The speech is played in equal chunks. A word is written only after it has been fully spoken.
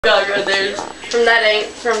God, right there. From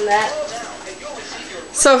that.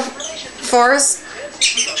 So, Forrest,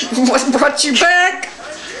 what brought you back?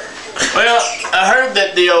 Well, I heard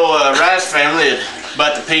that the old Rice family had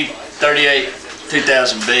bought the P38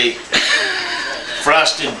 2000B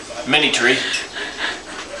frosted mini tree.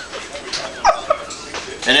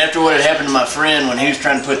 And after what had happened to my friend when he was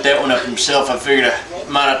trying to put that one up himself, I figured I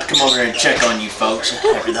might have to come over here and check on you folks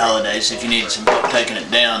after the holidays if you needed some help taking it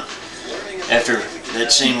down. After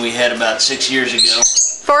that scene we had about 6 years ago.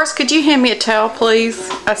 Forrest, could you hand me a towel, please?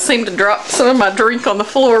 I seem to drop some of my drink on the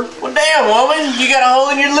floor. Well, damn, woman, you got a hole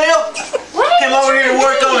in your lip? Came over here to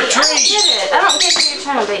work on a tree. I don't get what you're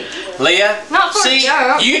trying to be. Leah, not see,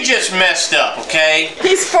 you just messed up, okay?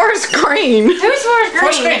 He's Forrest Green. Who's Forrest Green?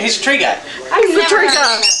 Forrest Green, he's a tree guy. He's the tree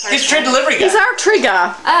guy. He's a tree delivery guy. He's our tree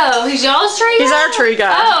guy. Oh, he's y'all's tree guy? He's our tree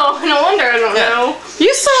guy. Oh, no wonder I don't know.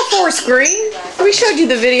 You saw Forrest Green? We showed you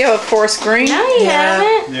the video of Forrest Green. No, you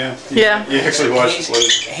haven't. Yeah. You actually watched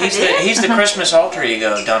it. He's the Christmas alter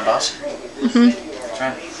ego, Don Boss. Mm-hmm. That's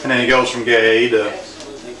right. And then he goes from gay to...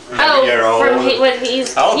 Oh,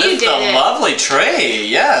 he's... Oh, you this is did a it. lovely tree,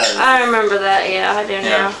 yeah. I remember that, yeah, I do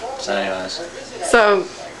now. So anyways. So...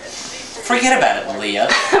 Forget about it, Leah.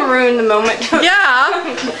 I ruined the moment. Yeah.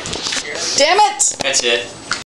 Damn it. That's it.